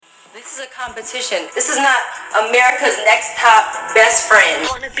This is a competition. This is not America's Next Top Best Friend.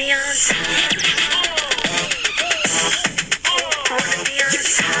 Wanna be on top. Wanna be on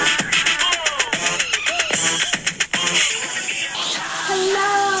top.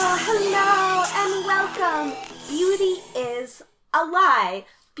 Hello, and welcome. Beauty is a lie.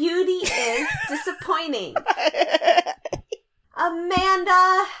 Beauty is disappointing.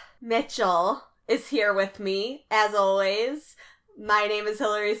 Amanda Mitchell is here with me, as always. My name is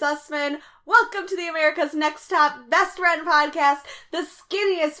Hillary Sussman. Welcome to the America's Next Top Best Friend podcast, the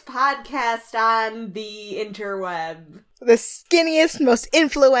skinniest podcast on the interweb. The skinniest, most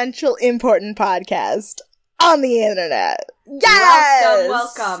influential, important podcast on the internet. Yes!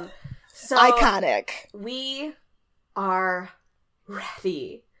 Welcome. So, iconic. We are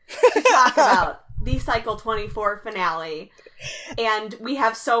ready to talk about the Cycle 24 finale. And we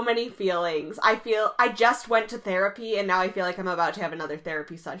have so many feelings. I just went to therapy, and now I feel like I'm about to have another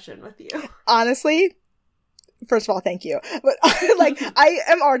therapy session with you. Honestly, first of all, thank you. But, I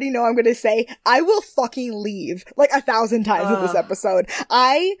am already know I'm gonna say, I will fucking leave, 1,000 times in this episode.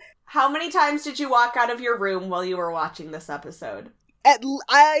 How many times did you walk out of your room while you were watching this episode?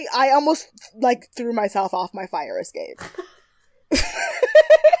 I almost, threw myself off my fire escape.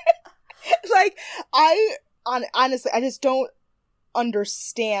 Honestly, I just don't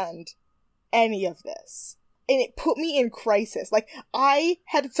understand any of this. And it put me in crisis. I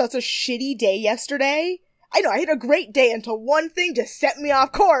had such a shitty day yesterday. I know, I had a great day until one thing just set me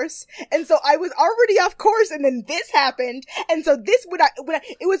off course. And so I was already off course, and then this happened. And so this,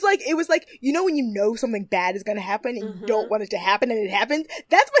 it was like, you know when you know something bad is gonna happen and you don't want it to happen and it happened?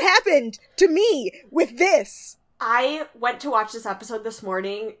 That's what happened to me with this. I went to watch this episode this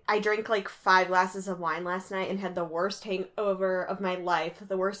morning. I drank 5 glasses of wine last night and had the worst hangover of my life,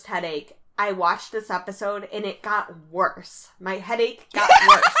 the worst headache. I watched this episode and it got worse. My headache got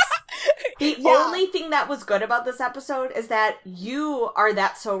worse. The only thing that was good about this episode is that you are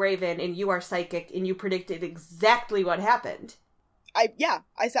That So Raven and you are psychic and you predicted exactly what happened. Except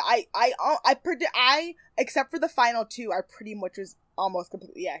for the final 2, I pretty much was almost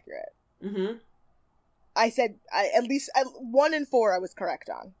completely accurate. Mm-hmm. I said, at least 1 and 4 I was correct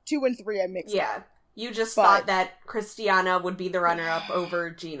on. 2 and 3 I mixed up. Yeah. You just thought that Christiana would be the runner-up over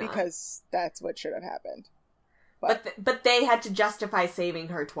Gina. Because that's what should have happened. But they had to justify saving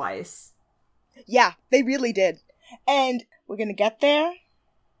her twice. Yeah, they really did. And we're gonna get there.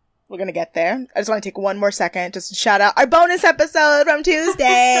 I just want to take one more second just to shout out our bonus episode from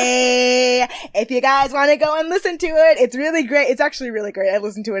Tuesday. If you guys want to go and listen to it, it's really great. It's actually really great. I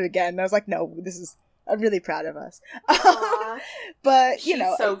listened to it again and I was like, no, I'm really proud of us. But, she's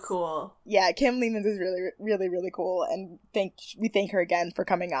so cool. Yeah, Kim Leemans is really, really, really cool. And we thank her again for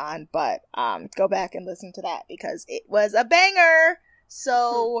coming on. But go back and listen to that because it was a banger.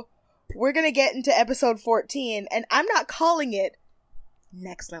 So we're going to get into episode 14. And I'm not calling it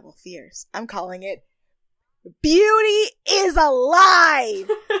Next Level Fierce. I'm calling it Beauty is a Lie.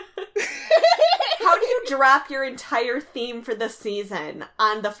 How do you drop your entire theme for the season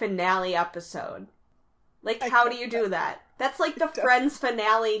on the finale episode? How do you do that? That's like the Friends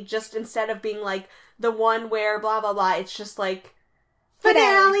finale, just instead of being the one where blah blah blah, it's just finale.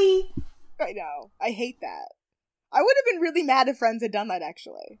 I know. I hate that. I would have been really mad if Friends had done that,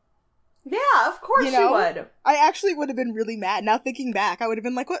 actually. Yeah, of course you would. I actually would have been really mad. Now thinking back, I would have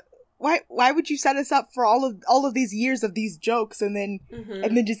been like, what? Why would you set us up for all of these years of these jokes and then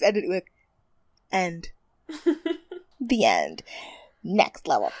just end it with end. The end. Next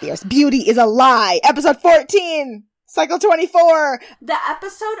Level Fierce. Beauty is a Lie. Episode 14. Cycle 24. The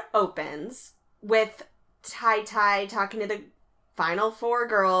episode opens with Tai talking to the final 4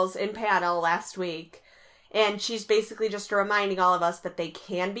 girls in panel last week. And she's basically just reminding all of us that they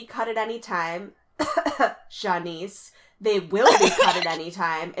can be cut at any time. Shanice. They will be cut at any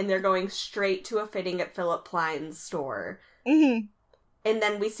time. And they're going straight to a fitting at Philip Plein's store. Mm-hmm. And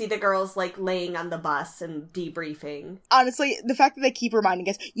then we see the girls, laying on the bus and debriefing. Honestly, the fact that they keep reminding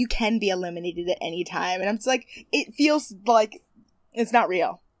us, you can be eliminated at any time. And I'm just it feels like it's not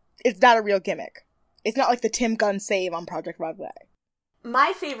real. It's not a real gimmick. It's not like the Tim Gunn save on Project Runway.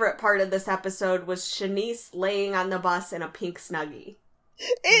 My favorite part of this episode was Shanice laying on the bus in a pink Snuggie.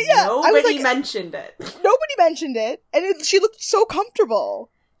 Nobody mentioned it. Nobody mentioned it. And she looked so comfortable.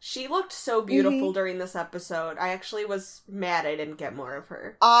 She looked so beautiful during this episode. I actually was mad I didn't get more of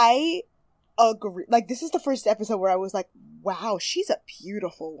her. I agree. This is the first episode where I was like, wow, she's a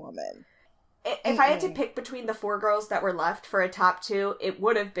beautiful woman. If I had to pick between the 4 girls that were left for a top 2, it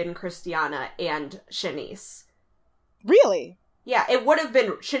would have been Christiana and Shanice. Really? Yeah, it would have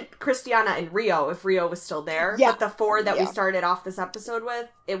been Christiana and Rio if Rio was still there. Yeah. But the 4 that we Yeah. started off this episode with,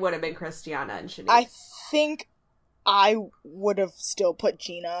 it would have been Christiana and Shanice. I think I would have still put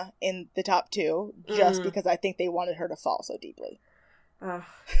Gina in the top 2 just because I think they wanted her to fall so deeply. Ugh.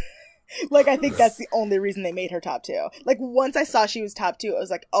 Like, I think that's the only reason they made her top 2. Like, once I saw she was top 2, I was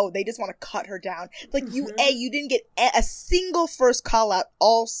like, oh, they just want to cut her down. Like, you didn't get a single first call out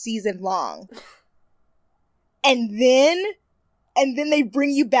all season long. And then they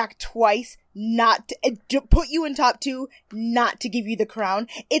bring you back twice, not to put you in top 2, not to give you the crown.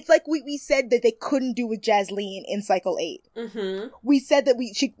 It's like we said that they couldn't do with Jasleen in Cycle 8. Mm-hmm. We said that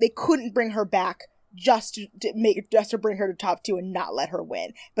they couldn't bring her back just to bring her to top 2 and not let her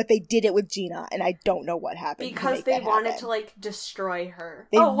win. But they did it with Gina, and I don't know what happened. Because they wanted to, like, destroy her.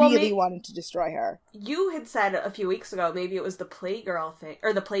 They really wanted to destroy her. You had said a few weeks ago, maybe it was the Playgirl thing,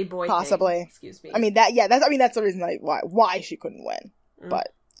 or the Playboy Possibly. thing. Excuse me. I mean, that's the reason why she couldn't win.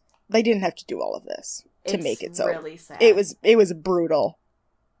 But they didn't have to do all of this to make it so. It's really sad. It was brutal.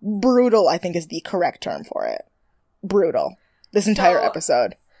 Brutal, I think, is the correct term for it. Brutal. This entire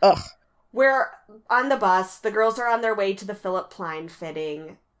episode. Ugh. We're on the bus. The girls are on their way to the Philip Plein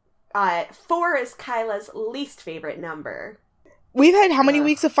fitting. 4 is Kyla's least favorite number. We've had how many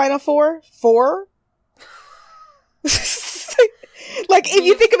weeks of Final Four? 4? Like, if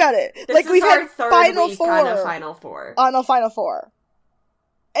you think about it, like we've had Final Four on a Final Four. On a Final Four.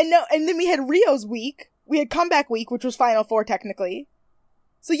 And then we had Rio's week. We had comeback week, which was Final Four technically.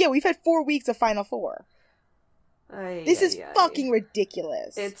 So yeah, we've had 4 weeks of Final Four. This is fucking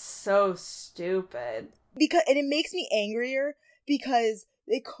ridiculous. It's so stupid. And it makes me angrier because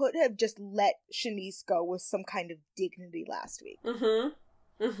they could have just let Shanice go with some kind of dignity last week.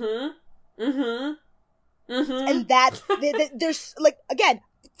 Mm-hmm. Mm-hmm. Mm-hmm. Mm-hmm. And that's there's like, again,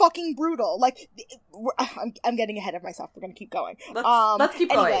 fucking brutal. Like, I'm getting ahead of myself. We're gonna keep going. Let's keep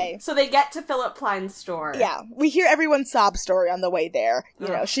going. Anyway. So they get to Philip Plein's store. Yeah, we hear everyone's sob story on the way there. You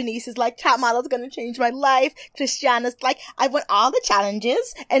know, Shanice is like, top model's gonna change my life. Christiana's like, I won all the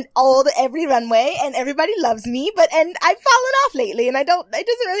challenges and every runway and everybody loves me, and I've fallen off lately and it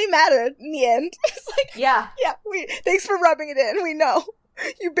doesn't really matter in the end. It's like, yeah, thanks for rubbing it in. We know.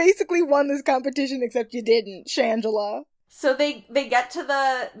 You basically won this competition, except you didn't, Shangela. So they get to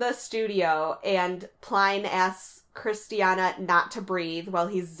the studio, and Plein asks Christiana not to breathe while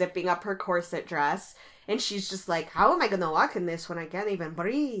he's zipping up her corset dress. And she's just like, how am I going to walk in this when I can't even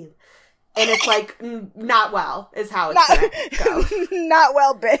breathe? And it's like, not well, is how it's going to go. Not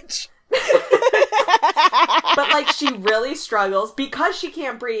well, bitch. But, like, she really struggles because she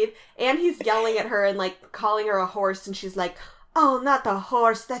can't breathe, and he's yelling at her and, like, calling her a horse, and she's like, oh, not a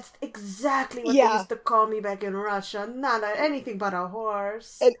horse. That's exactly what they used to call me back in Russia. Not anything but a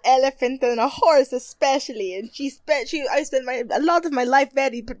horse. An elephant and a horse, especially. And I spent a lot of my life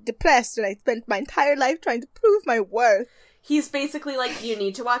very depressed, and I spent my entire life trying to prove my worth. He's basically like, you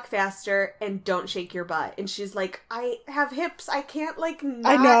need to walk faster and don't shake your butt. And she's like, I have hips. I can't, like,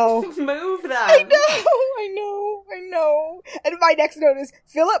 not move them. I know. And my next note is,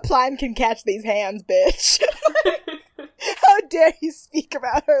 Philip Plein can catch these hands, bitch. How dare you speak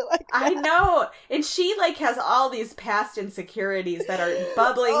about her like that? I know. And she, like, has all these past insecurities that are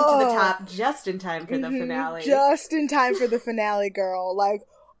bubbling to the top just in time for the finale. Just in time for the finale, girl. Like,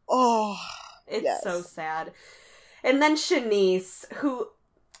 It's so sad. And then Shanice, who,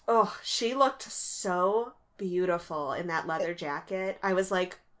 she looked so beautiful in that leather jacket. I was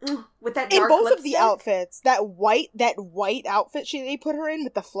like, with that dark in both lipstick. of the outfits, that white outfit they put her in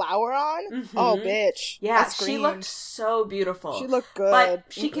with the flower on. Mm-hmm. Oh, bitch! Yeah, she looked so beautiful. She looked good, but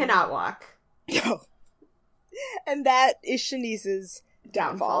she cannot walk. No, and that is Shanice's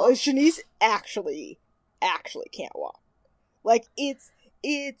downfall. Shanice actually can't walk. Like it's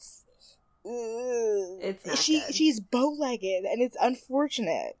not she's bow-legged, and it's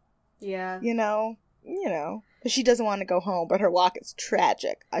unfortunate. Yeah, you know. She doesn't want to go home, but her walk is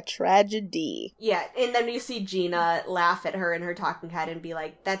tragic. A tragedy. Yeah, and then you see Gina laugh at her in her talking head and be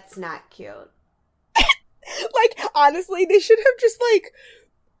like, that's not cute. Like, honestly, they should have just, like,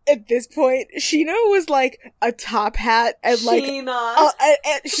 at this point, Sheena was, like, a top hat and, like...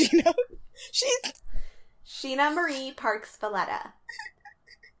 Sheena. She's... Sheena Marie Parks Valletta.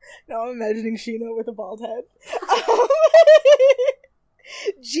 No, I'm imagining Sheena with a bald head.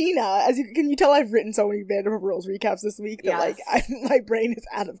 Gina, can you tell I've written so many Vanderpump Rules recaps this week that like my brain is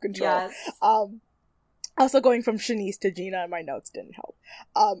out of control. Yes. Also going from Shanice to Gina, my notes didn't help.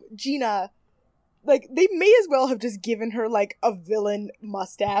 Gina, like they may as well have just given her like a villain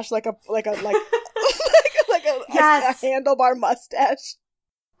mustache, like a handlebar mustache.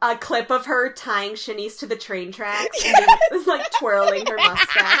 a clip of her tying Shanice to the train tracks and just, like, twirling her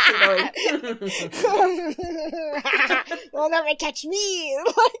mustache and going, You'll never catch me.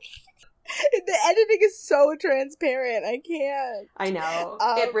 Like, the editing is so transparent. I can't. I know.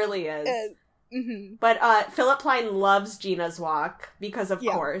 It really is. Mm-hmm. But Philip Plein loves Gina's walk because, of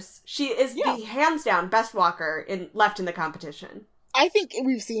course, she is the hands down best walker left in the competition. I think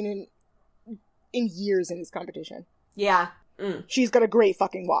we've seen in years in this competition. Yeah. She's got a great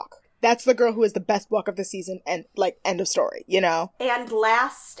fucking walk. That's the girl who is the best walk of the season, and, like, end of story, you know? And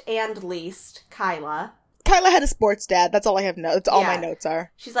last and least, Kyla. Kyla had a sports dad. That's all I have notes. That's all my notes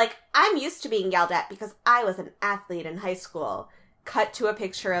are. She's like, I'm used to being yelled at because I was an athlete in high school. Cut to a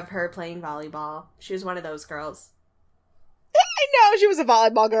picture of her playing volleyball. She was one of those girls. I know, she was a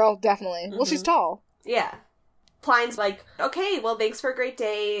volleyball girl, definitely. Well, she's tall. Yeah. Plein's like, okay, well, thanks for a great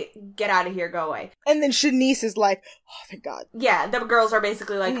day. Get out of here. Go away. And then Shanice is like, oh, thank God. Yeah, the girls are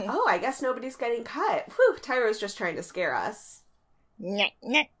basically like, oh, I guess nobody's getting cut. Whew, Tyra's just trying to scare us. And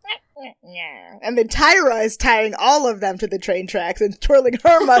then Tyra is tying all of them to the train tracks and twirling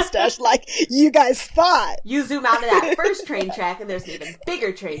her mustache like you guys thought. You zoom out of that first train track and there's an even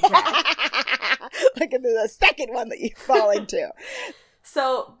bigger train track. Like there's a second one that you fall into.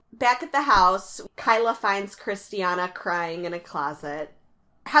 So, back at the house, Kyla finds Christiana crying in a closet.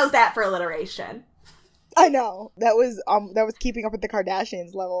 How's that for alliteration? I know. That was keeping up with the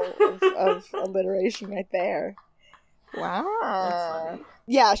Kardashians level of alliteration right there. Wow. That's funny.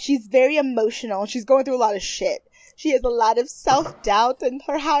 Yeah, she's very emotional. She's going through a lot of shit. She has a lot of self-doubt and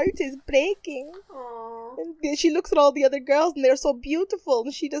her heart is breaking. Aww. And she looks at all the other girls and they're so beautiful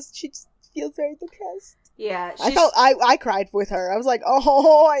and she just feels very depressed. Yeah. I cried with her. I was like,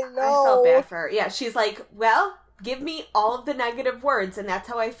 oh, I know. I felt bad for her. Yeah, she's like, well, give me all of the negative words and that's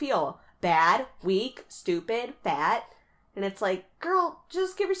how I feel. Bad, weak, stupid, fat. And it's like, girl,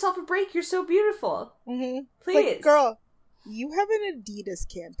 just give yourself a break. You're so beautiful. Mm-hmm. Please. Like, girl, you have an Adidas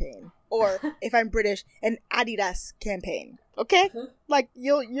campaign. Or, if I'm British, an Adidas campaign. Okay? Mm-hmm. Like,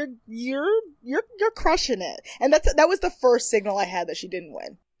 you're crushing it. And that was the first signal I had that she didn't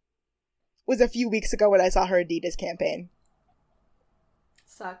win. Was a few weeks ago when I saw her Adidas campaign.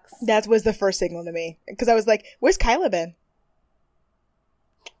 Sucks. That was the first signal to me. Because I was like, where's Kyla been?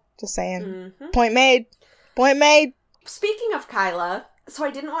 Just saying. Mm-hmm. Point made. Point made. Speaking of Kyla, so I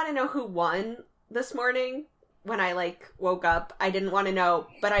didn't want to know who won this morning when I, woke up. I didn't want to know,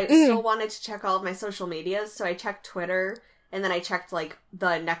 but I still wanted to check all of my social medias, so I checked Twitter, and then I checked,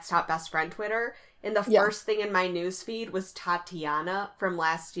 the Next Top Best Friend Twitter, and the first thing in my newsfeed was Tatiana from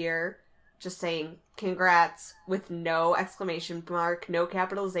last year, just saying, congrats, with no exclamation mark, no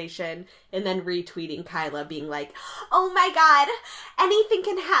capitalization, and then retweeting Kyla being like, oh my god, anything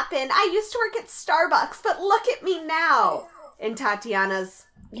can happen. I used to work at Starbucks, but look at me now. And Tatiana's,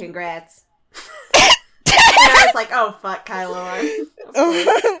 congrats. And I was like, oh fuck, Kyla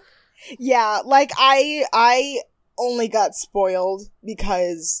won. Yeah, I only got spoiled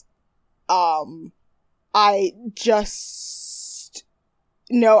because, I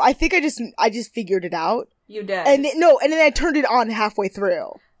think I just figured it out. You did. And then I turned it on halfway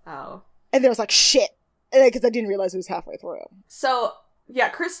through. Oh. And then I was like, shit. Because I didn't realize it was halfway through. So, yeah,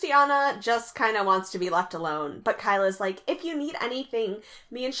 Christiana just kind of wants to be left alone. But Kyla's like, if you need anything,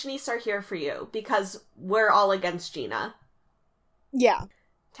 me and Shanice are here for you. Because we're all against Gina. Yeah.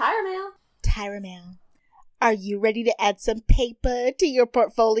 Tyra Mail. Are you ready to add some paper to your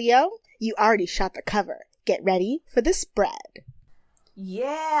portfolio? You already shot the cover. Get ready for the spread.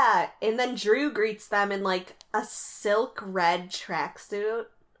 Yeah, and then Drew greets them in, a silk red tracksuit.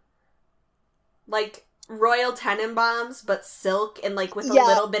 Royal Tenenbaums, but silk and, with a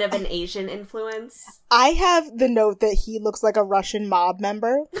little bit of an Asian influence. I have the note that he looks like a Russian mob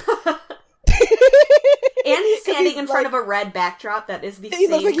member. And he's standing in front of a red backdrop that is the same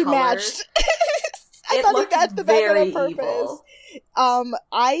color. He looks like he matched. I thought he matched the background on purpose. Evil.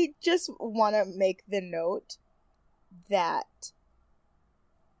 I just want to make the note that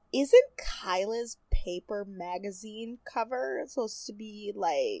isn't Kyla's Paper magazine cover supposed to be,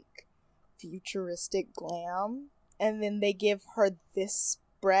 futuristic glam? And then they give her this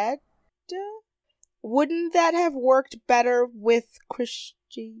spread? Wouldn't that have worked better with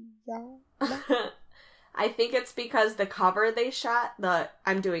Christiana? I think it's because the cover they shot,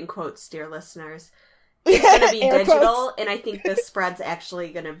 I'm doing quotes, dear listeners, it's going to be digital, quotes. And I think the spread's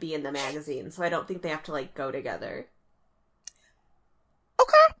actually going to be in the magazine, so I don't think they have to, go together.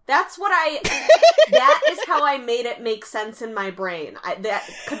 Okay. That's what that is how I made it make sense in my brain. That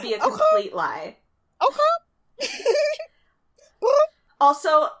could be a complete lie. Okay.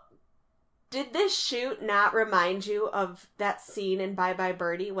 Also, Did this shoot not remind you of that scene in Bye Bye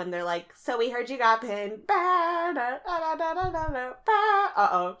Birdie when they're like, so we heard you got pinned. Uh-oh,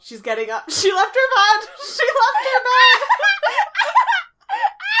 she's getting up. She left her bed. She left her bed.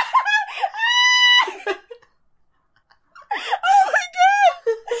 Oh my god!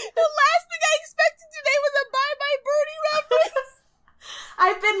 The last thing I expected today was a Bye Bye Birdie reference.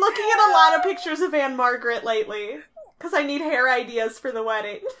 I've been looking at a lot of pictures of Anne Margaret lately. Because I need hair ideas for the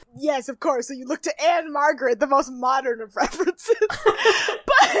wedding. Yes, of course. So you look to Anne Margaret, the most modern of references.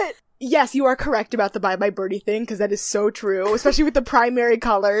 But yes, you are correct about the Bye Bye Birdie thing, because that is so true, especially with the primary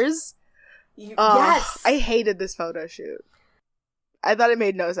colors. Yes! I hated this photo shoot. I thought it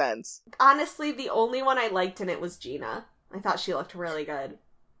made no sense. Honestly, the only one I liked in it was Gina. I thought she looked really good.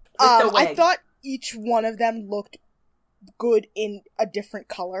 With the wig. I thought each one of them looked good in a different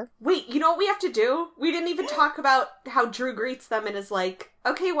color. Wait, you know what we have to do? We didn't even talk about how Drew greets them and is like,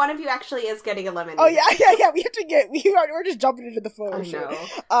 okay, one of you actually is getting eliminated. Oh, yeah, we have to we're just jumping into the photo shoot.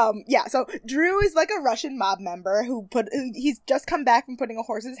 Yeah, so Drew is like a Russian mob member he's just come back from putting a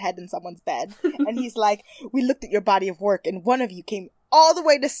horse's head in someone's bed, and he's like, we looked at your body of work, and one of you came all the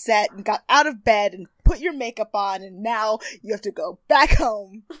way to set and got out of bed and put your makeup on, and now you have to go back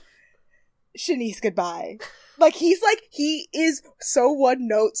home. Shanice, goodbye. He is so one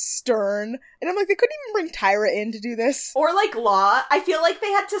note stern. And I'm like, they couldn't even bring Tyra in to do this. Or Law. I feel like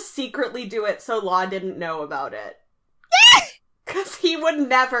they had to secretly do it so Law didn't know about it. Because he would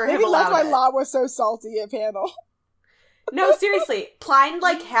never have allowed it. Maybe that's why Law was so salty at panel. No, seriously. Pline,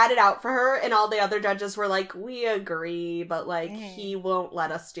 had it out for her, and all the other judges were like, we agree, but, he won't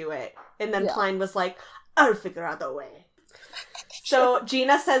let us do it. And then Pline was like, I'll figure out a way. So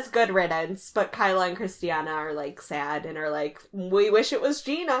Gina says good riddance, but Kyla and Christiana are sad and are like, we wish it was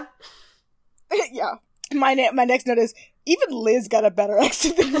Gina. Yeah. My next note is, even Liz got a better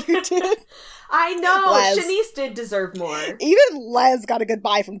exit than you did. I know. Les. Shanice did deserve more. Even Les got a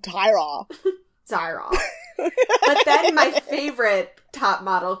goodbye from Tyra. But then my favorite top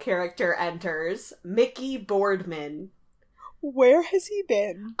model character enters, Mickey Boardman. Where has he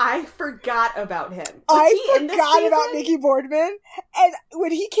been? I forgot about him. I forgot about Mickey Boardman, and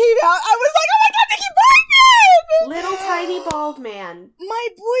when he came out, I was like, oh my god, Mickey Boardman! Little tiny bald man. My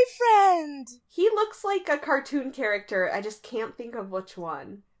boyfriend! He looks like a cartoon character, I just can't think of which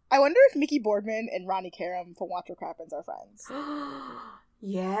one. I wonder if Mickey Boardman and Ronnie Karam from Watcher Crappens are friends.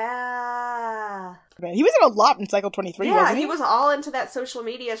 Yeah. Man, he was in a lot in Cycle 23, wasn't he? He was all into that social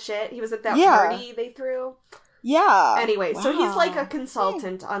media shit. He was at that party they threw. Yeah. Anyway, so he's a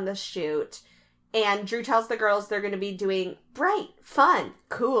consultant on the shoot, and Drew tells the girls they're going to be doing bright, fun,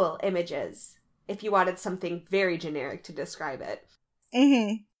 cool images, if you wanted something very generic to describe it.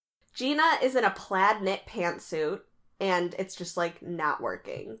 Mm-hmm. Gina is in a plaid knit pantsuit, and it's just, not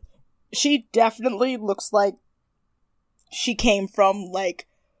working. She definitely looks like she came from,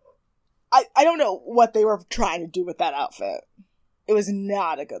 I don't know what they were trying to do with that outfit. It was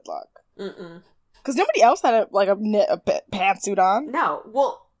not a good look. Mm-mm. Because nobody else had a pantsuit on. No.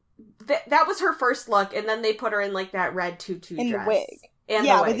 Well, that was her first look, and then they put her in, that red tutu dress. In the wig. And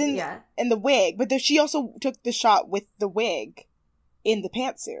yeah, the wig, but then, in the wig. But then she also took the shot with the wig in the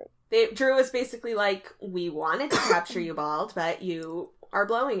pantsuit. Drew was basically like, we wanted to capture you bald, but you are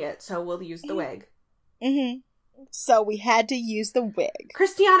blowing it, so we'll use the wig. Mm-hmm. So we had to use the wig.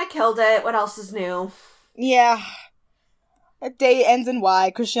 Christiana killed it. What else is new? Yeah. A day ends in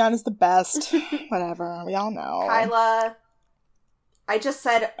Y. Christiana's the best. Whatever. We all know. Kyla. I just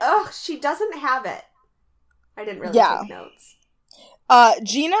said, ugh, she doesn't have it. I didn't really take notes.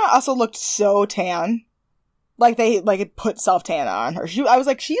 Gina also looked so tan. They put self-tan on her. I was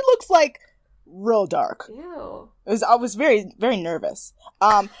like, she looks real dark. Ew. I was very, very nervous.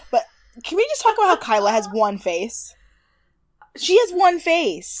 But can we just talk about how Kyla has one face? She has one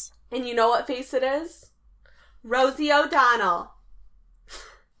face. And you know what face it is? Rosie O'Donnell.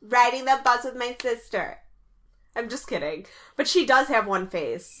 Riding the bus with my sister. I'm just kidding. But she does have one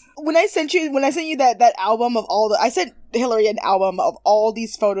face. When I sent you that album of I sent Hillary an album of all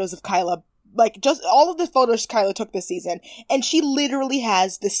these photos of Kyla, just all of the photos Kyla took this season, and she literally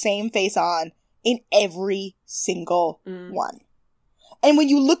has the same face on in every single one. And when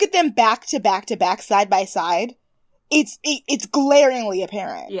you look at them back to back to back, side by side, it's glaringly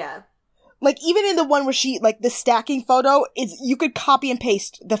apparent. Yeah. Even in the one where she, the stacking photo, you could copy and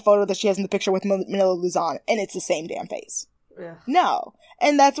paste the photo that she has in the picture with Manila Luzon, and it's the same damn face. Yeah. No.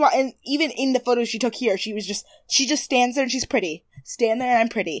 And that's why, and even in the photo she took here, she just stands there and she's pretty. Stand there and I'm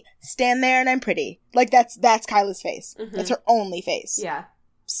pretty. Stand there and I'm pretty. That's Kyla's face. Mm-hmm. That's her only face. Yeah.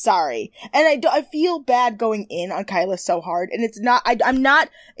 Sorry. And I feel bad going in on Kyla so hard, and it's not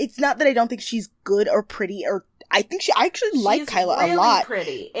that I don't think she's good or pretty, or I actually like Kyla really a lot.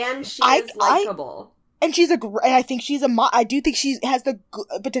 Pretty, and she is likable. And I think I do think she has the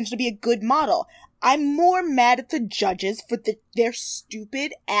potential to be a good model. I'm more mad at the judges for their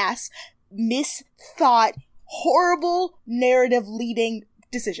stupid ass, misthought, horrible narrative leading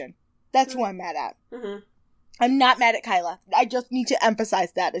decision. That's who I'm mad at. Mm-hmm. I'm not mad at Kyla. I just need to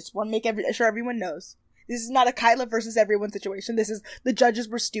emphasize that. I just want to make sure everyone knows. This is not a Kyla versus everyone situation. This is the judges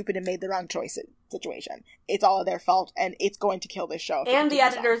were stupid and made the wrong choice situation. It's all their fault, and it's going to kill this show. And the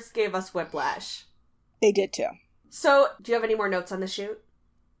editors gave us whiplash. They did too. So, do you have any more notes on the shoot?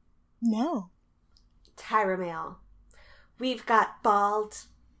 No. Tyra Mail. We've got bald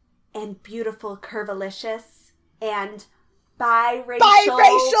and beautiful curvilicious and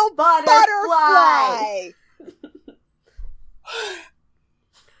biracial butterfly.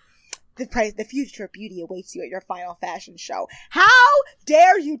 The future of beauty awaits you at your final fashion show. How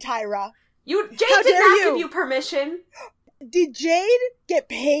dare you, Tyra? Jade did not give you permission. Did Jade get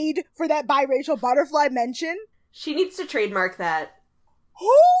paid for that biracial butterfly mention? She needs to trademark that. Who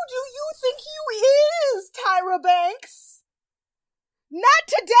do you think you is, Tyra Banks? Not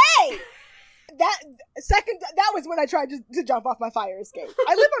today! That was when I tried to jump off my fire escape.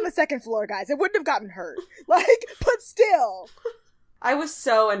 I live on the second floor, guys. I wouldn't have gotten hurt. But still. I was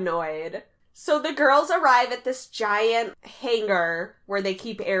so annoyed. So the girls arrive at this giant hangar where they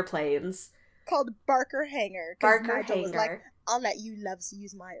keep airplanes. Called Barker Hangar. Barker Nigel Hangar. Was like, I'll let you loves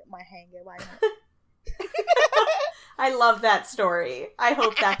use my hangar. Why not? I love that story. I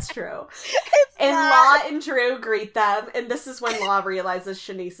hope that's true. And not. Law and Drew greet them, and this is when Law realizes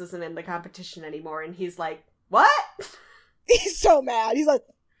Shanice isn't in the competition anymore, and he's like, what? He's so mad. He's like,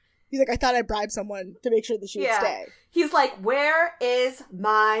 I thought I bribed someone to make sure that she would stay. He's like, where is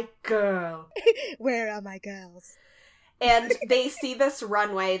my girl? Where are my girls? And they see this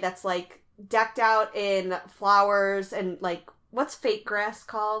runway that's, like, decked out in flowers and, like, what's fake grass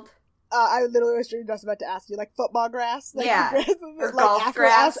called? I literally was just about to ask you, like, football grass? Like, yeah. Grass, or like golf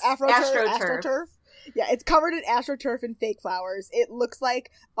grass. AstroTurf. Yeah, it's covered in AstroTurf and fake flowers. It looks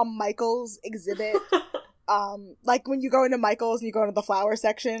like a Michaels exhibit. Like when you go into Michaels and you go into the flower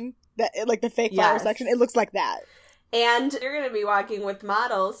section, like the fake flower section, it looks like that. And you're going to be walking with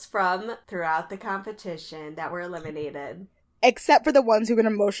models from throughout the competition that were eliminated. Except for the ones who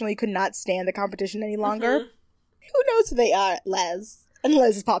emotionally could not stand the competition any longer. Mm-hmm. Who knows who they are? Les. And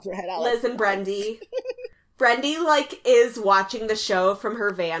Liz pops her head out. Liz and Brendy. Brendy, like, is watching the show from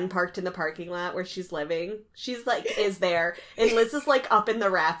her van parked in the parking lot where she's living. She's, like, is there. And Liz is, like, up in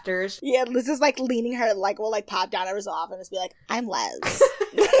the rafters. Yeah, Liz is, like, leaning her, like, will, like, pop down her off and just be like, I'm Les.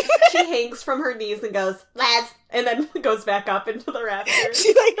 She hangs from her knees and goes, Les! And then goes back up into the rafters.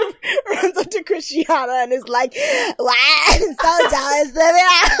 She, like, runs up to Christiana and is like, wow, I'm so jealous of you.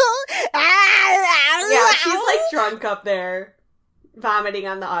 Yeah, she's, like, drunk up there, vomiting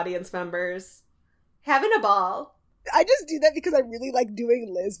on the audience members. Having a ball. I just do that because I really like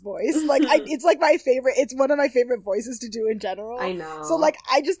doing Liz voice. Like, it's like my favorite. It's one of my favorite voices to do in general. I know. So, like,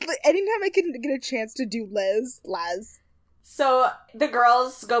 I just, anytime I can get a chance to do Les. So, the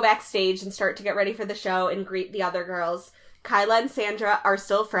girls go backstage and start to get ready for the show and greet the other girls. Kyla and Sandra are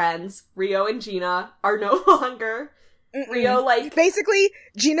still friends. Rio and Gina are no longer. Rio, like... Basically,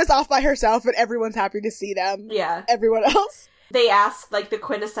 Gina's off by herself and everyone's happy to see them. Yeah. Everyone else. They ask, like, the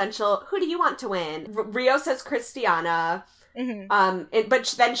quintessential, who do you want to win? Rio says Christiana. Mm-hmm.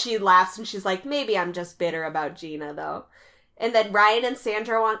 But then she laughs and she's like, maybe I'm just bitter about Gina, though. And then Ryan and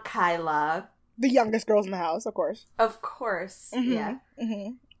Sandra want Kyla. The youngest girls in the house, of course. Of course, yeah.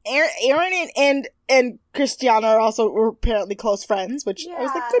 Mm-hmm. Aaron and Christiana were apparently close friends, which I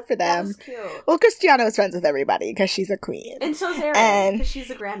was like, good for them. That was cute. Well, Christiana was friends with everybody because she's a queen. And so's Erin, because she's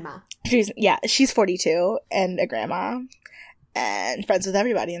a grandma. She's 42 and a grandma. And friends with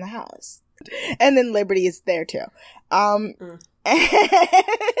everybody in the house. And then Liberty is there too. And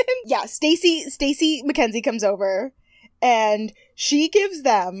yeah, Stacey McKenzie comes over and she gives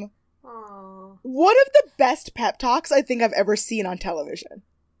them one of the best pep talks I think I've ever seen on television.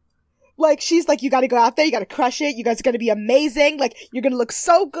 Like, she's like, you gotta go out there, you gotta crush it, you guys are gonna be amazing, like, you're gonna look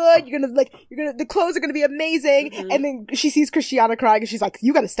so good, the clothes are gonna be amazing, and then she sees Christiana crying, and she's like,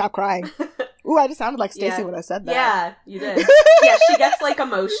 you gotta stop crying. Ooh, I just sounded like Stacey when I said that. Yeah, you did. Yeah, she gets, like,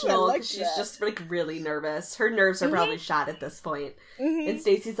 emotional, because she's just, like, really nervous. Her nerves are probably shot at this point. Mm-hmm. And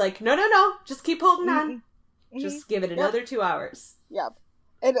Stacey's like, no, just keep holding on. Just give it another 2 hours. Yep.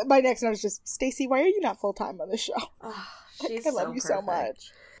 And my next note is just, Stacey, why are you not full-time on this show? Oh, she's I love you so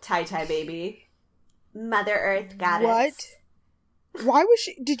much. Ty baby. Mother Earth got it. What Why was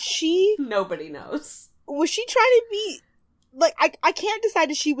she, Nobody knows. was she trying to be, like, I can't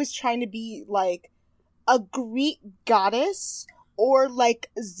decide if she was trying to be, like, a Greek goddess, or, like,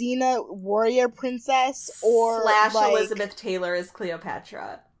 Xena warrior princess, or, Slash like, Elizabeth Taylor as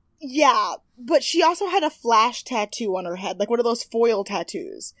Cleopatra. yeah, but she also had a flash tattoo on her head, like one of those foil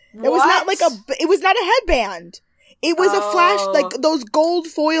tattoos. It was What? not like it was not a headband. It was a flash, like those gold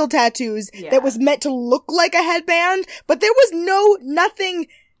foil tattoos Yeah. that was meant to look like a headband, but there was nothing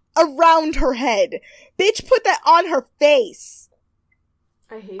around her head. Bitch put that on her face.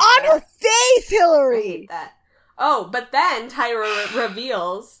 I hate On that. her face, I Hillary! hate that. Oh, but then Tyra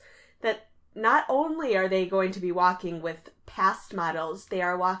reveals that not only are they going to be walking with past models, they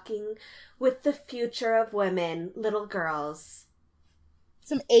are walking with the future of women, little girls.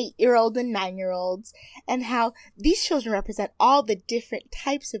 Some 8-year-olds and 9-year-olds, and how these children represent all the different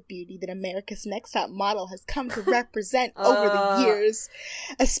types of beauty that America's Next Top Model has come to represent over the years,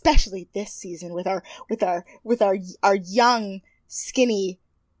 especially this season with our young, skinny,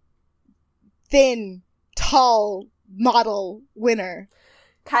 thin, tall model winner.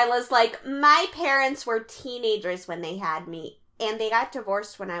 Kyla's like, my parents were teenagers when they had me, and they got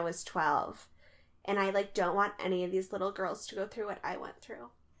divorced when I was 12. And I, like, don't want any of these little girls to go through what I went through.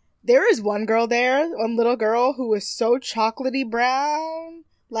 There is one little girl who was so chocolatey brown,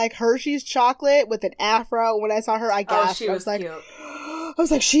 like Hershey's chocolate with an afro. When I saw her, I gasped. She was like, cute. I was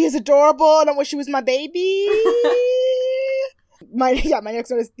like, she is adorable, and I wish she was my baby. my next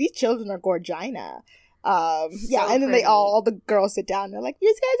one is, these children are gorgina. And then pretty. all the girls sit down and they're like, you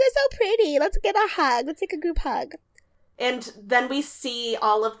guys are so pretty. Let's get a hug. Let's take a group hug. And then we see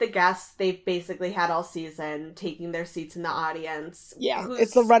all of the guests they've basically had all season taking their seats in the audience. Yeah,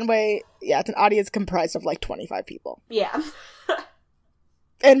 it's the runway. Yeah, it's an audience comprised of like 25 people. Yeah.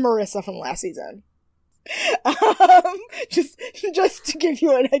 And Marissa from last season. Just to give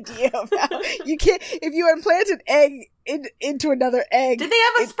you an idea of how you can't, if you implant an egg into another egg. Did they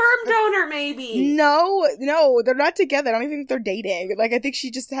have a sperm donor, maybe? No, they're not together. I don't even think they're dating. Like, I think she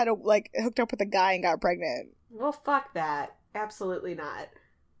just had hooked up with a guy and got pregnant. Well, fuck that. Absolutely not.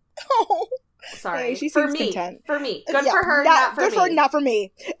 Oh, Sorry. hey, she for seems me. content. For me. Good Yeah, for her, not for good me. for her, not for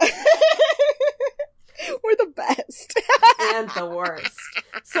me. We're the best. And the worst.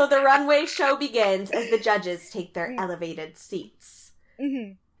 So the runway show begins as the judges take their elevated seats.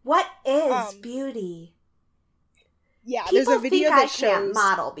 Mm-hmm. What is beauty? Yeah, People there's a video think I that shows. can't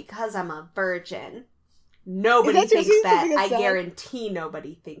model because I'm a virgin. Nobody Is that thinks seriously that. something I that's said? guarantee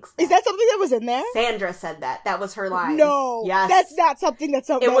nobody thinks that. Is that something that was in there? Sandra said that. That was her line. No, Yes. that's not something that's.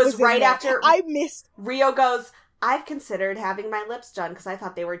 It was right after I missed. Rio goes, I've considered having my lips done because I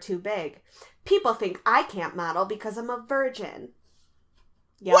thought they were too big. People think I can't model because I'm a virgin.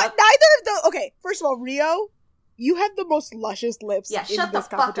 Yep. What? Neither of those. Okay, first of all, Rio, you have the most luscious lips. Yeah, in shut the this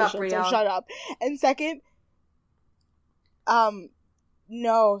fuck up, competition, Rio. So shut up. And second,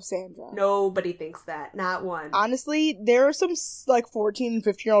 no, Sandra. Nobody thinks that. Not one. Honestly, there are some 14 and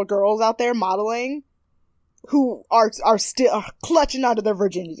 15-year-old girls out there modeling who are still clutching onto their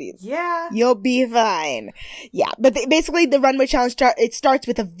virginities. Yeah. You'll be fine. Yeah, but basically the runway challenge it starts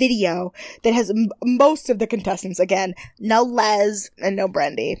with a video that has most of the contestants, again, no Les and no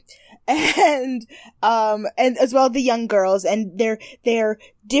Brendy. And as well the young girls and their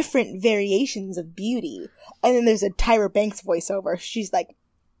different variations of beauty. And then there's a Tyra Banks voiceover. She's like,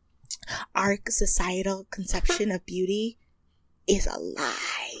 our societal conception of beauty is a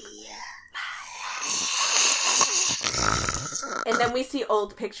lie. And then we see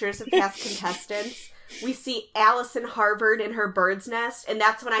old pictures of past contestants. We see Allison Harvard in her bird's nest, and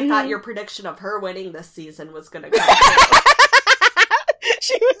that's when I thought your prediction of her winning this season was going to come true.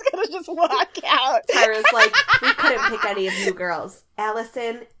 She was gonna just walk out. Tyra's like, we couldn't pick any of you girls.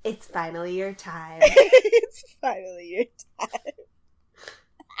 Allison, it's finally your time. It's finally your time.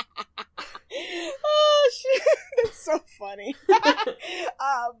 Oh shit, that's so funny.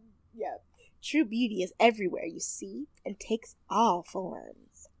 Yeah. True beauty is everywhere you see and takes all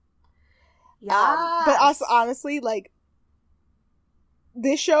forms. Yeah. But also, honestly, like,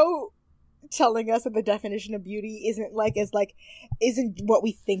 this show telling us that the definition of beauty isn't what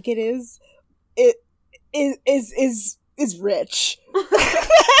we think it is. It is rich.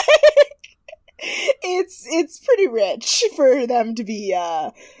 It's pretty rich for them to be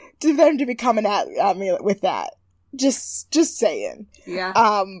coming at me with that. Just saying.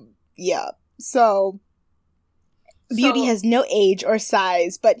 Yeah. Yeah. So beauty has no age or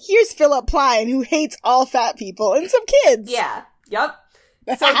size, but here's Philip Pline, who hates all fat people and some kids. Yeah. Yep.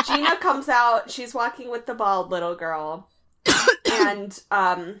 So Gina comes out. She's walking with the bald little girl. And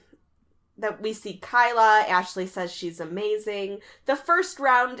that we see Kyla. Ashley says she's amazing. The first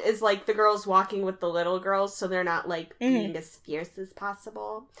round is, like, the girls walking with the little girls, so they're not, like, being as fierce as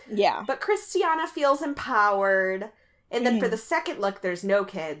possible. Yeah. But Christiana feels empowered. And then for the second look, there's no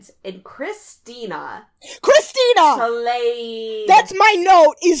kids. And Christina slayed. That's my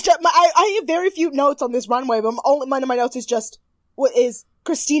note. Is just I have very few notes on this runway, but one of my notes is just what is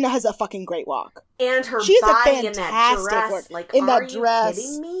Christina has a fucking great walk. And her She's body a in that fantastic dress. work. Like, in are that you dress.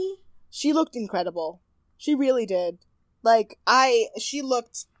 kidding me? She looked incredible. She really did. Like she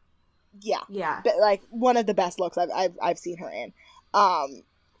looked, Yeah. like one of the best looks I've seen her in.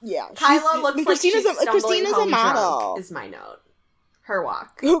 Yeah, Kyla looks like Christina's she's Christina's a model. drunk, is my note. Her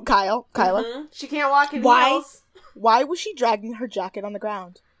walk. Who? Kyla. Mhm. She can't walk in Why? heels. Why was she dragging her jacket on the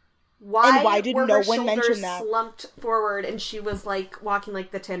ground? Why did were no her one mention shoulders that? slumped forward and she was, like, walking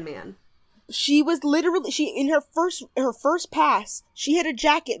like the Tin Man? She was literally in her first pass. She had a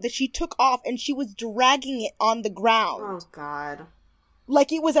jacket that she took off and she was dragging it on the ground. Oh, God.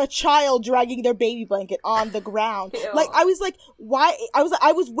 Like it was a child dragging their baby blanket on the ground. Ew. Like I was like, why?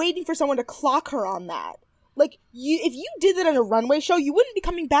 I was waiting for someone to clock her on that. Like if you did that on a runway show, you wouldn't be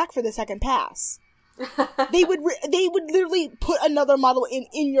coming back for the second pass. They would literally put another model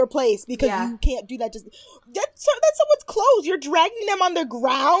in your place because you can't do that. Just that's someone's clothes. You're dragging them on the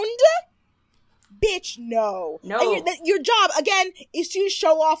ground. Bitch, no. And your job again is to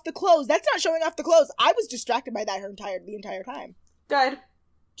show off the clothes. That's not showing off the clothes. I was distracted by that the entire time. Good.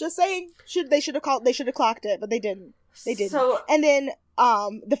 Just saying, they should have clocked it, but they didn't. They didn't. So, and then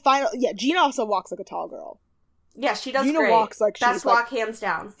the final, Gina also walks like a tall girl. Yeah, she does Gina great. walks like best she's walk, like hands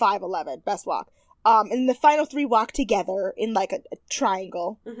down. 5'11", best walk. And the final three walk together in like a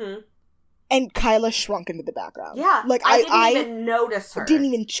triangle. Mm-hmm. And Kyla shrunk into the background. Yeah, like I didn't even notice her. Didn't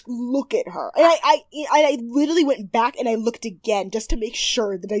even look at her, and I literally went back and I looked again just to make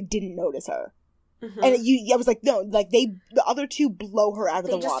sure that I didn't notice her. Mm-hmm. And I was like, no, like the other two blow her out of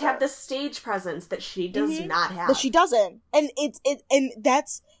the water. They just have the stage presence that she does not have. That she doesn't, and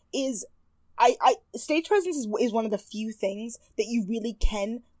stage presence is one of the few things that you really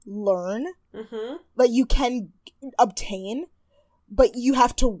can learn, that you can obtain. But you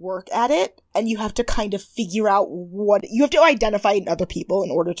have to work at it, and you have to kind of figure out you have to identify in other people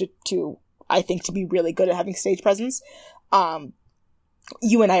in order to I think, to be really good at having stage presence.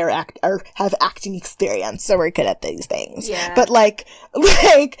 You and I have acting experience, so we're good at these things. Yeah. But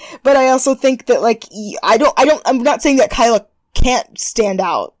but I also think that I'm not saying that Kyla can't stand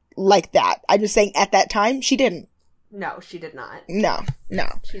out like that. I'm just saying at that time she didn't. No, she did not. No.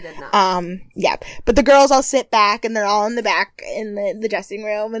 She did not. Yeah. But the girls all sit back, and they're all in the back in the dressing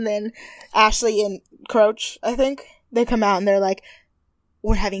room, and then Ashley and Croach, I think, they come out and they're like,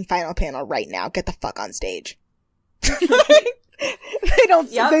 we're having final panel right now. Get the fuck on stage. They don't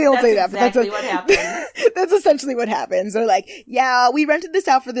say that, but that's what happened. That's essentially what happens. They're like, yeah, we rented this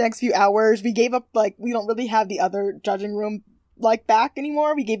out for the next few hours. We gave up, we don't really have the other judging room, back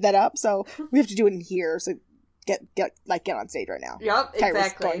anymore. We gave that up, so we have to do it in here, so get on stage right now. Yep, Tyra's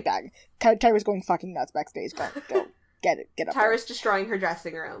exactly. going back. Tyra's going fucking nuts backstage. Go, get up. Tyra's destroying her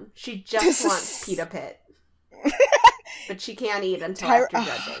dressing room. She just wants Pita Pit. But she can't eat until after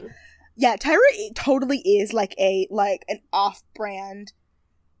judging. Yeah, Tyra totally is an off-brand,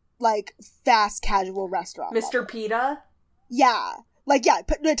 fast casual restaurant. Mr. Pita? Yeah.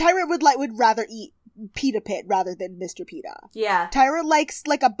 Tyra would rather eat Pita Pit rather than Mr. Pita. Yeah. Tyra likes,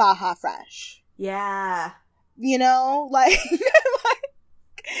 a Baja Fresh. Yeah. You know?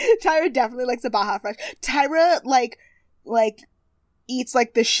 Tyra definitely likes a Baja Fresh. Tyra, eats,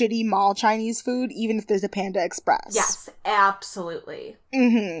 the shitty mall Chinese food, even if there's a Panda Express. Yes, absolutely.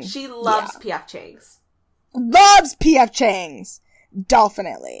 Mm-hmm. She loves P.F. Chang's. Loves P.F. Chang's.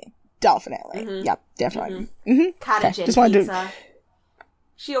 Definitely. Mm-hmm. Yep, definitely. Mm-hmm. Cottage Inn pizza.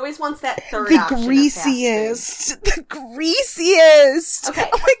 She always wants that third the option. The greasiest. Okay.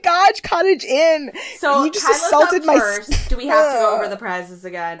 Oh my gosh, Cottage Inn. So you just Kyla's assaulted up my first. Do we have to go over the prizes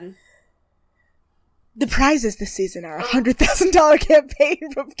again? The prizes this season are a $100,000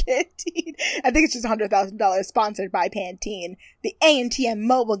 campaign from Pantene. I think it's just $100,000 sponsored by Pantene. The A&TM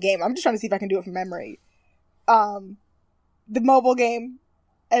mobile game. I'm just trying to see if I can do it from memory. The mobile game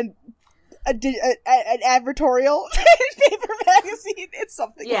and an advertorial paper magazine. It's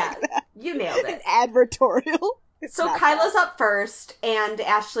something like that. You nailed An it. advertorial. So Kyla's up first, and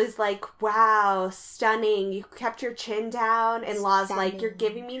Ashley's like, wow, stunning. You kept your chin down. And Law's like, you're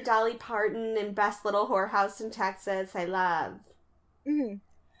giving me Dolly Parton and Best Little Whorehouse in Texas. I love. Mm-hmm.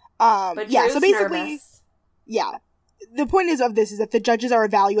 But Drew's so basically, nervous. yeah. the point is that the judges are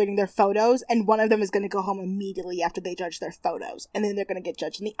evaluating their photos, and one of them is going to go home immediately after they judge their photos, and then they're going to get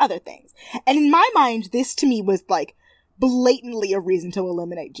judged in the other things. And in my mind, this to me was like blatantly a reason to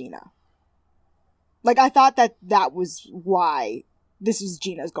eliminate Gina. Like, I thought that was why this was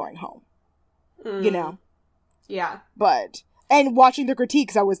Gina's going home. You know? Yeah. But, and watching the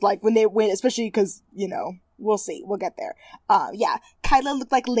critiques, I was like, when they went, especially because, you know, we'll see, we'll get there. Yeah, Kyla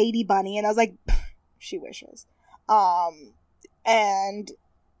looked like Lady Bunny, and I was like, she wishes. And,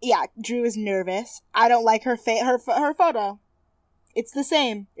 yeah, Drew is nervous. I don't like her photo. It's the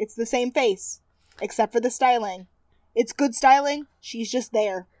same face, except for the styling. It's good styling, she's just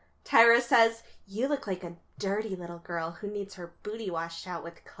there. Tyra says, "You look like a dirty little girl who needs her booty washed out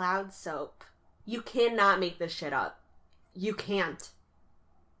with cloud soap." You cannot make this shit up. You can't.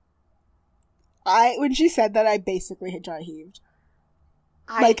 When she said that, I basically had dry heaved.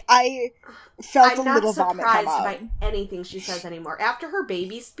 I felt a little vomit come out. I'm not surprised by anything she says anymore. After her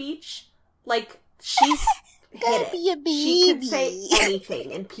baby speech, like, she's hit it. Be a baby. She could say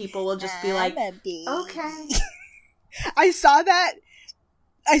anything, and people will just be like, okay. I saw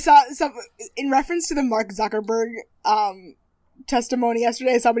some, in reference to the Mark Zuckerberg, testimony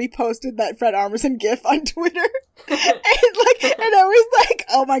yesterday, somebody posted that Fred Armisen gif on Twitter. and I was like,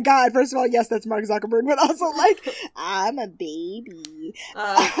 oh my god, first of all, yes, that's Mark Zuckerberg, but also like, I'm a baby.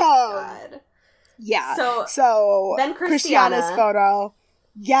 God. Yeah. So then Christiana's photo.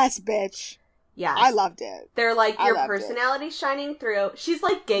 Yes, bitch. Yes. I loved it. They're like, your personality's shining through. She's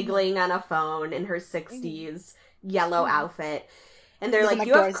like giggling on a phone in her 60s yellow outfit. And they're like,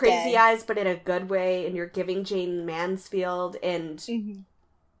 you have crazy eyes, but in a good way, and you're giving Jane Mansfield, and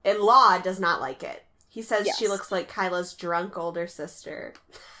Law does not like it. He says she looks like Kyla's drunk older sister.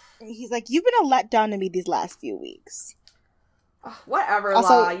 He's like, you've been a letdown to me these last few weeks. Oh, whatever, also,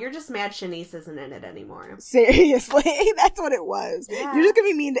 Law. You're just mad Shanice isn't in it anymore. Seriously, that's what it was. Yeah. You're just gonna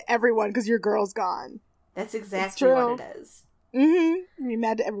be mean to everyone because your girl's gone. That's exactly what it is. Mm-hmm. You're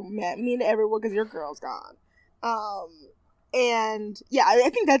mean to everyone because your girl's gone. And yeah, I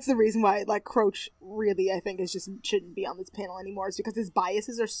think that's the reason why, like, Croach really, I think, is just shouldn't be on this panel anymore. Is because his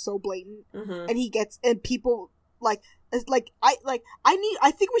biases are so blatant, and people I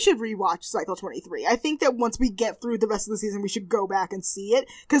think we should rewatch Cycle 23. I think that once we get through the rest of the season, we should go back and see it,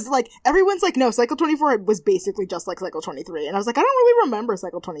 because like everyone's like, no, Cycle 24 was basically just like Cycle 23, and I was like, I don't really remember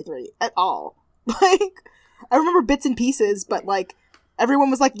Cycle 23 at all. Like, I remember bits and pieces, but like everyone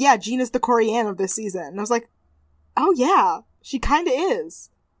was like, yeah, Gina's the Corianne of this season, and I was like, oh yeah, she kind of is.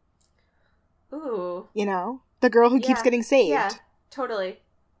 Ooh. You know? The girl who keeps getting saved. Yeah, totally.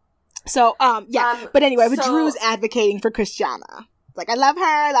 So, but anyway, but Drew's advocating for Christiana. Like, I love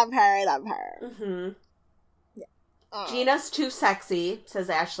her, love her, love her. Mm-hmm. Yeah. Gina's too sexy, says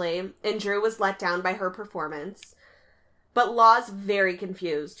Ashley, and Drew was let down by her performance. But Law's very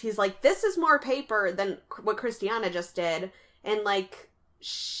confused. He's like, this is more paper than what Christiana just did, and like,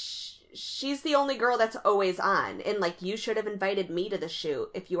 she's the only girl that's always on. And, like, you should have invited me to the shoot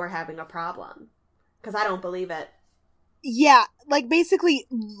if you were having a problem. Because I don't believe it. Yeah, like, basically,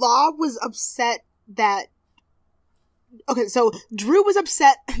 Law was upset that... Okay, so Drew was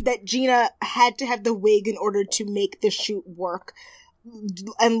upset that Gina had to have the wig in order to make the shoot work.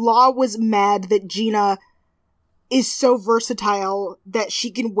 And Law was mad that Gina is so versatile that she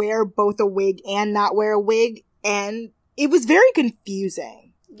can wear both a wig and not wear a wig. And it was very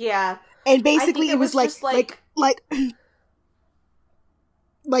confusing. Yeah. And basically it was like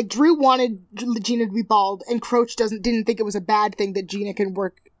Drew wanted Gina to be bald, and Croach didn't think it was a bad thing that Gina can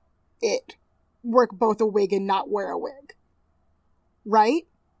work both a wig and not wear a wig. Right?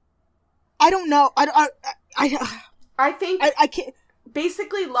 I don't know. I think I can't.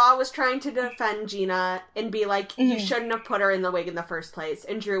 Basically, Law was trying to defend Gina and be like, you shouldn't have put her in the wig in the first place.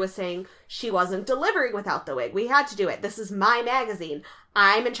 And Drew was saying she wasn't delivering without the wig. We had to do it. This is my magazine.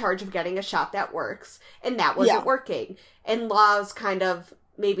 I'm in charge of getting a shot that works. And that wasn't working. And Law's kind of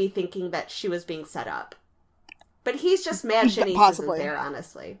maybe thinking that she was being set up. But he's just mad Shanice isn't there,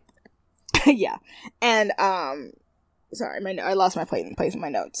 honestly. Yeah. And, sorry, I lost my place in my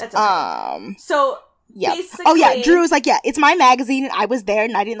notes. That's okay. So... Yeah. Basically, oh yeah, Drew was like, yeah, it's my magazine and I was there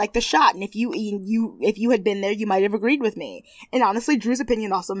and I didn't like the shot, and if you had been there, you might have agreed with me. And honestly, Drew's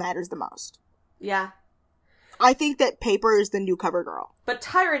opinion also matters the most. Yeah. I think that Paper is the new cover girl. But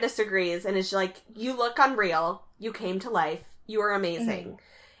Tyra disagrees and is like, you look unreal, you came to life, you were amazing.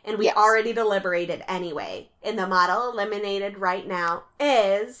 And we already deliberated anyway. And the model eliminated right now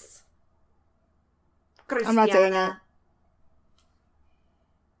is Christiana. I'm not saying it.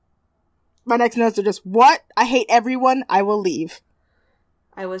 My next notes are just, what? I hate everyone. I will leave.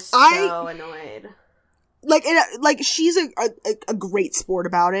 I was so annoyed. like, she's a great sport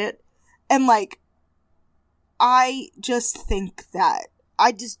about it. And, like, I just think that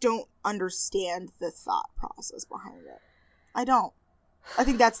I just don't understand the thought process behind it. I don't. I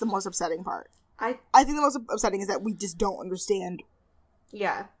think that's the most upsetting part. I think the most upsetting is that we just don't understand.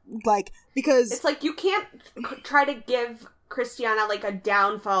 Yeah. Like, because... It's like, you can't try to give Christiana, like, a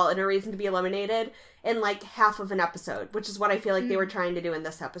downfall and a reason to be eliminated in, like, half of an episode, which is what I feel like they were trying to do in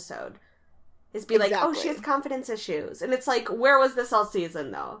this episode. Is be like, oh, she has confidence issues. And it's like, where was this all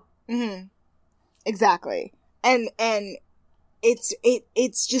season, though? Mm-hmm. Exactly. And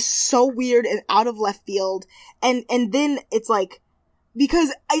it's just so weird and out of left field. And then it's like,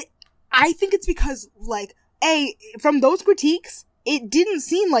 because I think it's because, like, from those critiques, it didn't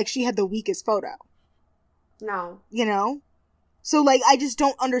seem like she had the weakest photo. No. You know? So, like, I just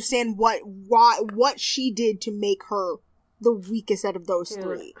don't understand what she did to make her the weakest out of those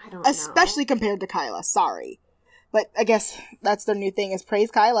three. I don't Especially compared to Kyla. Sorry. But I guess that's their new thing, is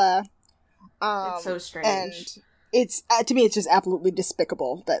praise Kyla. It's so strange. And it's, to me, it's just absolutely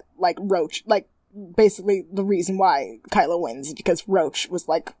despicable that, like, Roach, like, basically the reason why Kyla wins is because Roach was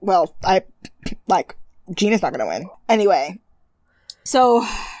like, well, Gina's not gonna win. Anyway. So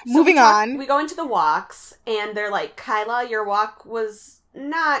moving on. We go into the walks, and they're like, Kyla, your walk was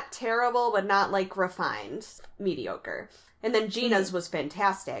not terrible, but not, like, refined. Mediocre. And then Gina's was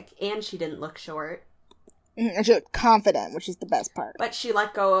fantastic, and she didn't look short. And she looked confident, which is the best part. But she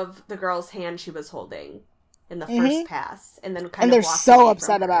let go of the girl's hand she was holding in the first pass, and then kind and of they're so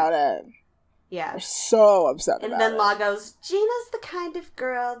upset about it. Yeah. They're so upset about it. And then Law goes, Gina's the kind of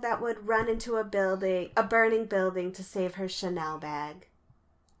girl that would run into a burning building to save her Chanel bag.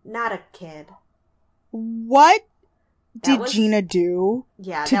 Not a kid. What did Gina do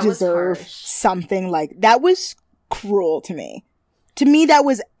to deserve something like that? Was cruel to me. To me, that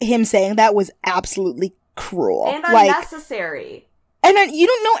was him saying that was absolutely cruel. And unnecessary. And then you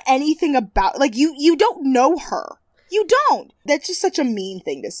don't know anything about, like, you don't know her. You don't. That's just such a mean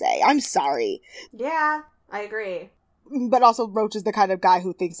thing to say. I'm sorry. Yeah, I agree. But also, Roach is the kind of guy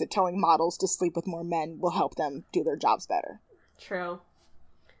who thinks that telling models to sleep with more men will help them do their jobs better. True.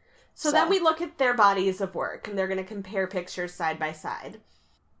 So then we look at their bodies of work, and they're going to compare pictures side by side.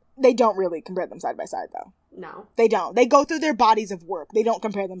 They don't really compare them side by side, though. No. They don't. They go through their bodies of work. They don't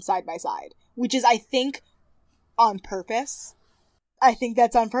compare them side by side. Which is, I think, on purpose. I think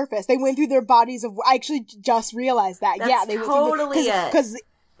that's on purpose. They went through their bodies of... I actually just realized that. That's they totally it. Because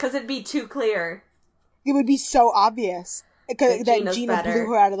it'd be too clear. It would be so obvious that Gina blew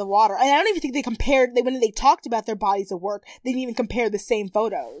her out of the water. And I don't even think they compared... When they talked about their bodies of work, they didn't even compare the same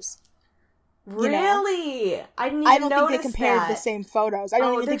photos. Really? I don't think they compared the same photos. I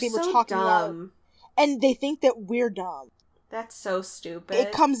don't even think they were talking about... And they think that we're dumb. That's so stupid.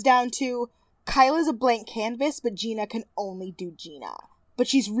 It comes down to... Kyla's a blank canvas, but Gina can only do Gina. But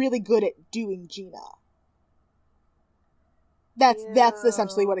she's really good at doing Gina. That's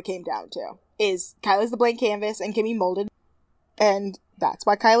essentially what it came down to. Is Kyla's the blank canvas and can be molded. And that's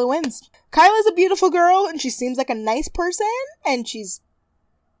why Kyla wins. Kyla's a beautiful girl, and she seems like a nice person, and she's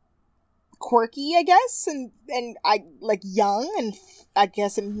quirky, I guess, and I like young, and I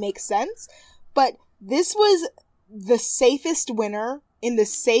guess it makes sense. But this was the safest winner in the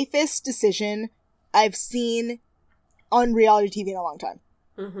safest decision I've seen on reality TV in a long time.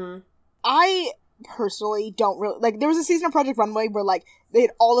 Mm-hmm. I personally don't really... Like, there was a season of Project Runway where, like, they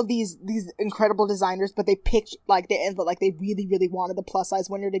had all of these incredible designers, but they picked, like, they really, really wanted the plus-size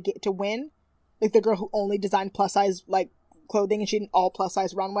winner to win. Like, the girl who only designed plus-size, like, clothing, and she did an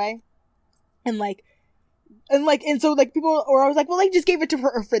all-plus-size runway. And so, like, people... Or I was like, well, they just gave it to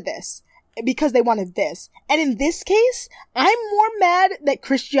her for this. Because they wanted this. And in this case, I'm more mad that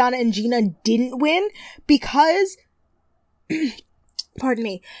Christiana and Gina didn't win because, pardon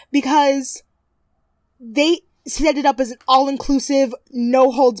me, because they set it up as an all-inclusive,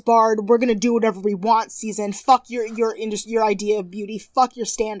 no-holds-barred, we're gonna do whatever we want season, fuck your idea of beauty, fuck your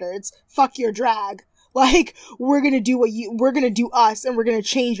standards, fuck your drag. Like, we're gonna do us, and we're gonna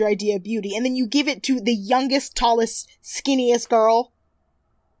change your idea of beauty. And then you give it to the youngest, tallest, skinniest girl.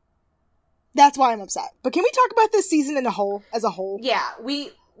 That's why I'm upset. But can we talk about this season as a whole? Yeah,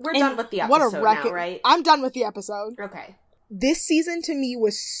 we're done with the episode now, right? I'm done with the episode. Okay. This season to me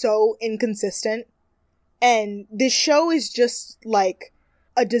was so inconsistent, and this show is just like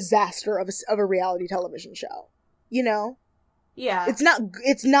a disaster of a reality television show. You know? Yeah. It's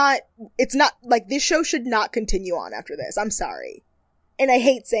not like this show should not continue on after this. I'm sorry. And I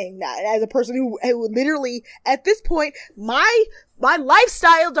hate saying that. And as a person who literally, at this point, my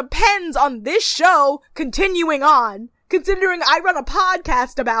lifestyle depends on this show continuing on, considering I run a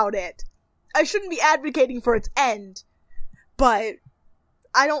podcast about it. I shouldn't be advocating for its end, but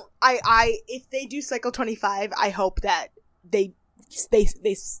if they do cycle 25, I hope that they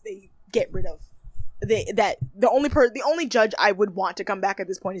get rid of the only judge I would want to come back at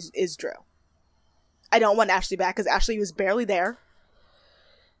this point is Drew. I don't want Ashley back because Ashley was barely there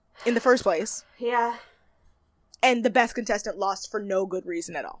in the first place. Yeah. And the best contestant lost for no good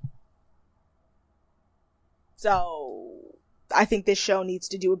reason at all. So I think this show needs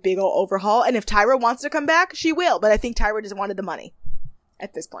to do a big ol' overhaul. And if Tyra wants to come back, she will. But I think Tyra just wanted the money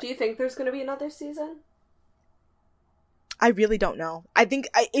at this point. Do you think there's going to be another season? I really don't know. I think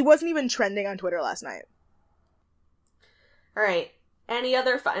it wasn't even trending on Twitter last night. All right. Any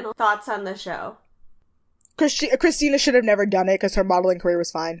other final thoughts on the show? Christina should have never done it because her modeling career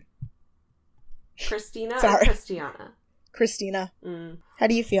was fine. Christina Sorry. or Christiana? Christina. Mm. How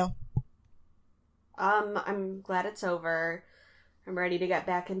do you feel? I'm glad it's over. I'm ready to get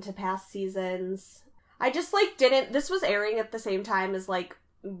back into past seasons. I just, this was airing at the same time as,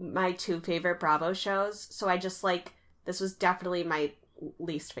 my 2 favorite Bravo shows, so I just, this was definitely my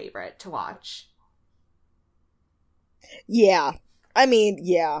least favorite to watch. Yeah. I mean,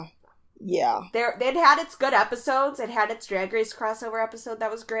 yeah. Yeah. It had its good episodes. It had its Drag Race crossover episode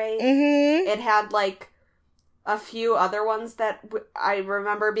that was great. Mm-hmm. It had, a few other ones that I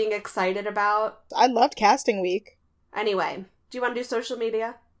remember being excited about. I loved casting week. Anyway, do you want to do social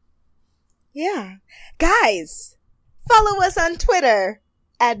media? Yeah. Guys, follow us on Twitter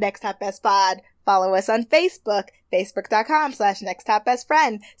at NextTopBestPod. Follow us on Facebook,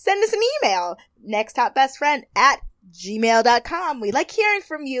 facebook.com/NextTopBestFriend. Send us an email, nexttopbestfriend@gmail.com. We like hearing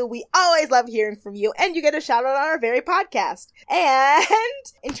from you. We always love hearing from you. And you get a shout out on our very podcast. And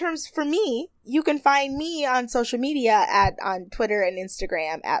in terms for me, you can find me on social media on Twitter and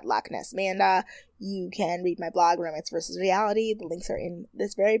Instagram at Loch Ness Manda. You can read my blog, Romance vs. Reality. The links are in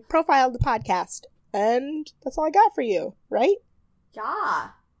this very profile of the podcast. And that's all I got for you, right?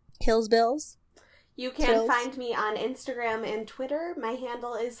 Yeah. Hills Bills. You can find me on Instagram and Twitter. My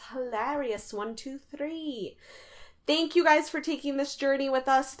handle is hilarious123. Thank you guys for taking this journey with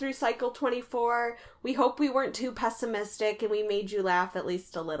us through Cycle 24. We hope we weren't too pessimistic and we made you laugh at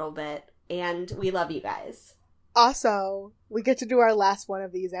least a little bit. And we love you guys. Also, we get to do our last one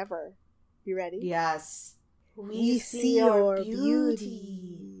of these ever. You ready? Yes. We see your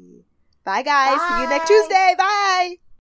beauty. Bye, guys. Bye. See you next Tuesday. Bye.